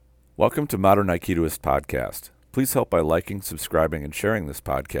Welcome to Modern Aikidoist Podcast. Please help by liking, subscribing, and sharing this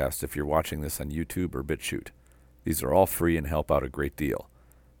podcast if you're watching this on YouTube or BitChute. These are all free and help out a great deal.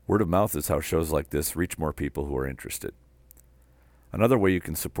 Word of mouth is how shows like this reach more people who are interested. Another way you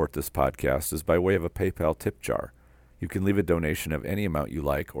can support this podcast is by way of a PayPal tip jar. You can leave a donation of any amount you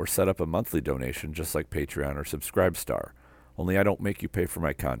like or set up a monthly donation just like Patreon or Subscribestar. Only I don't make you pay for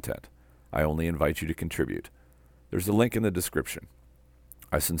my content. I only invite you to contribute. There's a link in the description.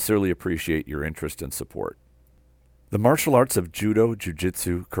 I sincerely appreciate your interest and support. The martial arts of judo,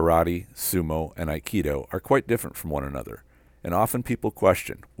 jiu-jitsu, karate, sumo, and aikido are quite different from one another, and often people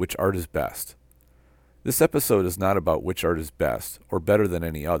question which art is best. This episode is not about which art is best or better than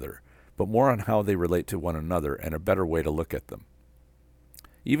any other, but more on how they relate to one another and a better way to look at them.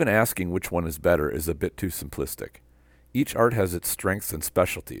 Even asking which one is better is a bit too simplistic. Each art has its strengths and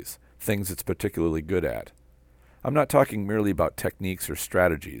specialties, things it's particularly good at. I'm not talking merely about techniques or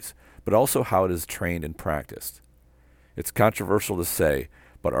strategies, but also how it is trained and practiced. It's controversial to say,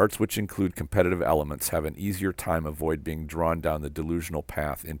 but arts which include competitive elements have an easier time avoid being drawn down the delusional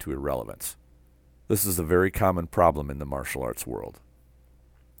path into irrelevance. This is a very common problem in the martial arts world.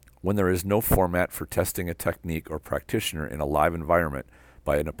 When there is no format for testing a technique or practitioner in a live environment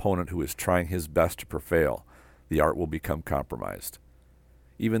by an opponent who is trying his best to prevail, the art will become compromised.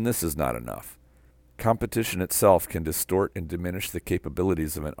 Even this is not enough. Competition itself can distort and diminish the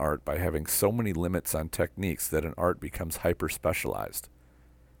capabilities of an art by having so many limits on techniques that an art becomes hyper-specialized.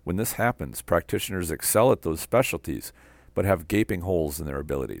 When this happens, practitioners excel at those specialties, but have gaping holes in their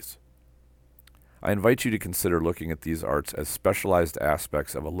abilities. I invite you to consider looking at these arts as specialized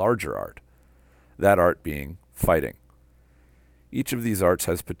aspects of a larger art, that art being fighting. Each of these arts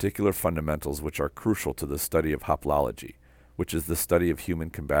has particular fundamentals which are crucial to the study of hoplology, which is the study of human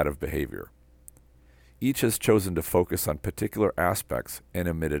combative behavior. Each has chosen to focus on particular aspects and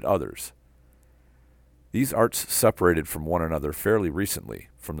omitted others. These arts separated from one another fairly recently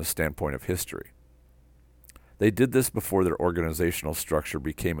from the standpoint of history. They did this before their organizational structure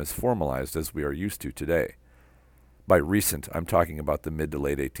became as formalized as we are used to today. By recent, I'm talking about the mid to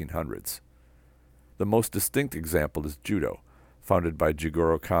late 1800s. The most distinct example is judo, founded by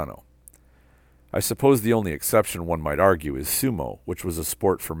Jigoro Kano. I suppose the only exception one might argue is sumo, which was a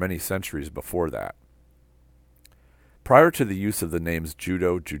sport for many centuries before that. Prior to the use of the names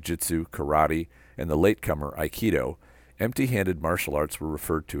judo, jiu-jitsu, karate, and the latecomer aikido, empty-handed martial arts were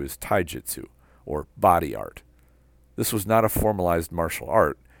referred to as taijutsu, or body art. This was not a formalized martial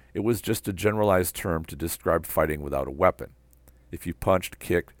art, it was just a generalized term to describe fighting without a weapon. If you punched,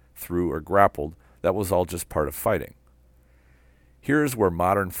 kicked, threw, or grappled, that was all just part of fighting. Here is where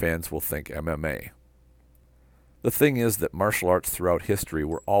modern fans will think MMA. The thing is that martial arts throughout history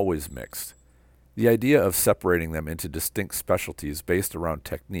were always mixed. The idea of separating them into distinct specialties based around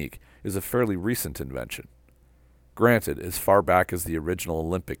technique is a fairly recent invention. Granted, as far back as the original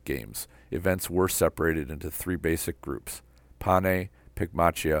Olympic Games, events were separated into three basic groups: Pane,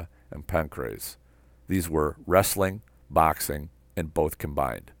 Pygmachia, and Pancrase. These were wrestling, boxing, and both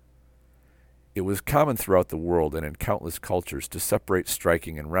combined. It was common throughout the world and in countless cultures to separate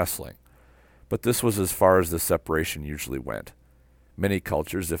striking and wrestling, but this was as far as the separation usually went. Many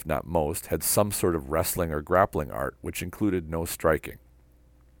cultures, if not most, had some sort of wrestling or grappling art which included no striking.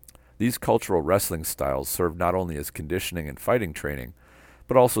 These cultural wrestling styles served not only as conditioning and fighting training,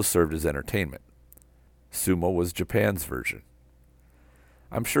 but also served as entertainment. Sumo was Japan's version.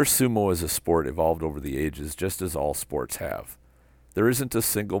 I'm sure sumo as a sport evolved over the ages just as all sports have. There isn't a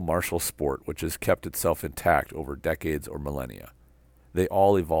single martial sport which has kept itself intact over decades or millennia. They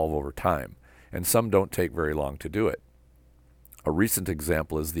all evolve over time, and some don't take very long to do it. A recent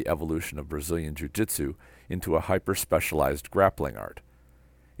example is the evolution of Brazilian Jiu-Jitsu into a hyper-specialized grappling art.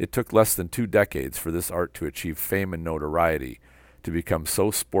 It took less than 2 decades for this art to achieve fame and notoriety, to become so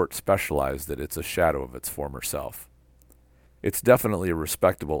sport-specialized that it's a shadow of its former self. It's definitely a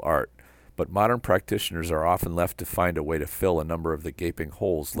respectable art, but modern practitioners are often left to find a way to fill a number of the gaping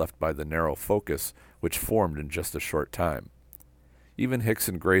holes left by the narrow focus which formed in just a short time. Even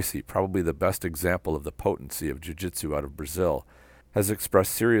Rickson Gracie, probably the best example of the potency of jiu-jitsu out of Brazil, has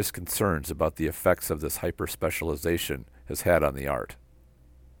expressed serious concerns about the effects of this hyper-specialization has had on the art.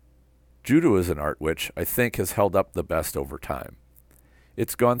 Judo is an art which, I think, has held up the best over time.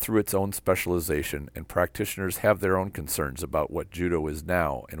 It's gone through its own specialization, and practitioners have their own concerns about what judo is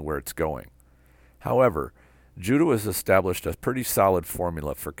now and where it's going. However, judo has established a pretty solid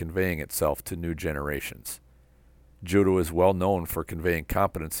formula for conveying itself to new generations. Judo is well known for conveying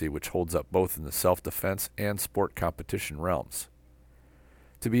competency which holds up both in the self-defense and sport competition realms.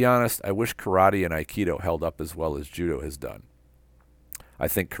 To be honest, I wish karate and aikido held up as well as judo has done. I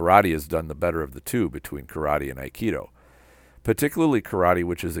think karate has done the better of the two between karate and aikido, particularly karate,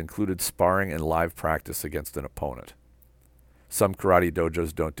 which has included sparring and live practice against an opponent. Some karate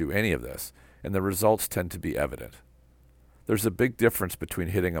dojos don't do any of this, and the results tend to be evident. There's a big difference between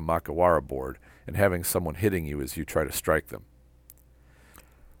hitting a Makiwara board and having someone hitting you as you try to strike them.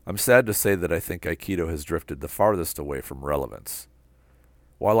 I'm sad to say that I think Aikido has drifted the farthest away from relevance.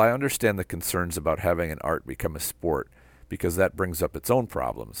 While I understand the concerns about having an art become a sport because that brings up its own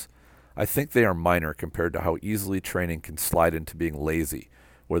problems, I think they are minor compared to how easily training can slide into being lazy,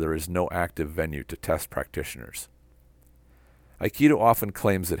 where there is no active venue to test practitioners. Aikido often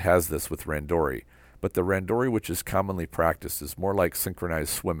claims it has this with randori, but the randori which is commonly practiced is more like synchronized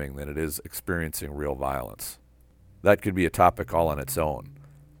swimming than it is experiencing real violence. That could be a topic all on its own.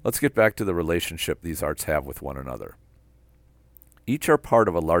 Let's get back to the relationship these arts have with one another. Each are part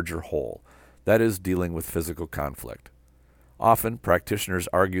of a larger whole, that is, dealing with physical conflict. Often, practitioners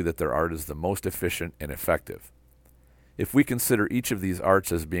argue that their art is the most efficient and effective. If we consider each of these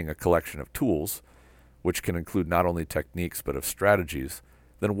arts as being a collection of tools, which can include not only techniques but of strategies,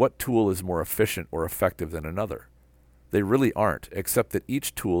 then what tool is more efficient or effective than another? They really aren't, except that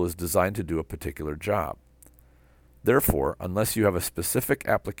each tool is designed to do a particular job. Therefore, unless you have a specific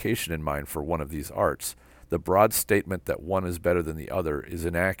application in mind for one of these arts, the broad statement that one is better than the other is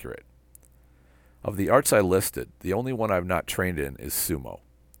inaccurate. Of the arts I listed, the only one I've not trained in is sumo.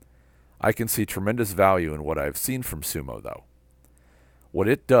 I can see tremendous value in what I've seen from sumo, though. What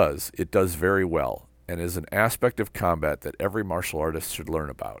it does very well, and is an aspect of combat that every martial artist should learn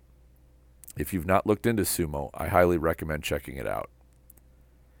about. If you've not looked into sumo, I highly recommend checking it out.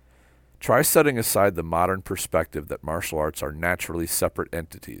 Try setting aside the modern perspective that martial arts are naturally separate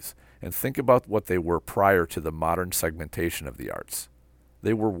entities, and think about what they were prior to the modern segmentation of the arts.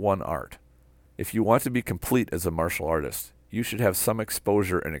 They were one art. If you want to be complete as a martial artist, you should have some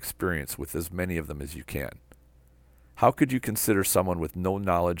exposure and experience with as many of them as you can. How could you consider someone with no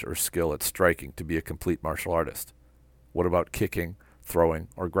knowledge or skill at striking to be a complete martial artist? What about kicking, throwing,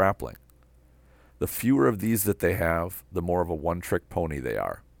 or grappling? The fewer of these that they have, the more of a one-trick pony they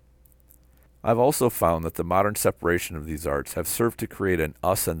are. I've also found that the modern separation of these arts have served to create an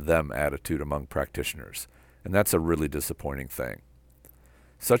us and them attitude among practitioners, and that's a really disappointing thing.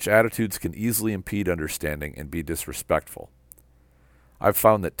 Such attitudes can easily impede understanding and be disrespectful. I've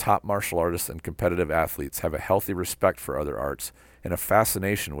found that top martial artists and competitive athletes have a healthy respect for other arts and a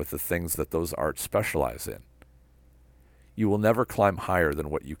fascination with the things that those arts specialize in. You will never climb higher than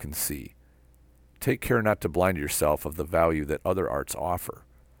what you can see. Take care not to blind yourself of the value that other arts offer.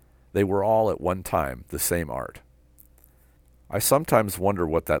 They were all at one time the same art. I sometimes wonder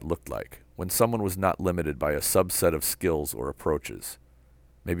what that looked like, when someone was not limited by a subset of skills or approaches.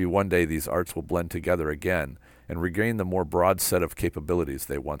 Maybe one day these arts will blend together again and regain the more broad set of capabilities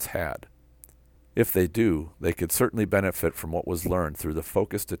they once had. If they do, they could certainly benefit from what was learned through the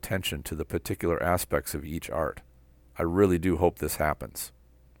focused attention to the particular aspects of each art. I really do hope this happens.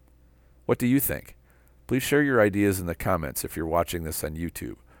 What do you think? Please share your ideas in the comments if you're watching this on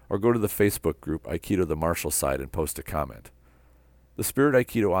YouTube, or go to the Facebook group Aikido the Martial Side and post a comment. The Spirit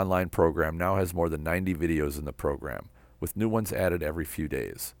Aikido online program now has more than 90 videos in the program, with new ones added every few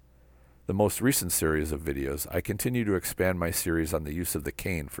days. The most recent series of videos, I continue to expand my series on the use of the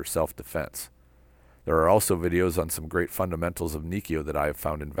cane for self-defense. There are also videos on some great fundamentals of Nikyo that I have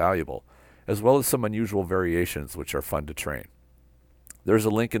found invaluable, as well as some unusual variations which are fun to train. There's a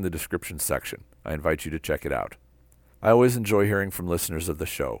link in the description section. I invite you to check it out. I always enjoy hearing from listeners of the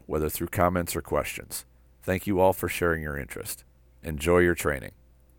show, whether through comments or questions. Thank you all for sharing your interest. Enjoy your training.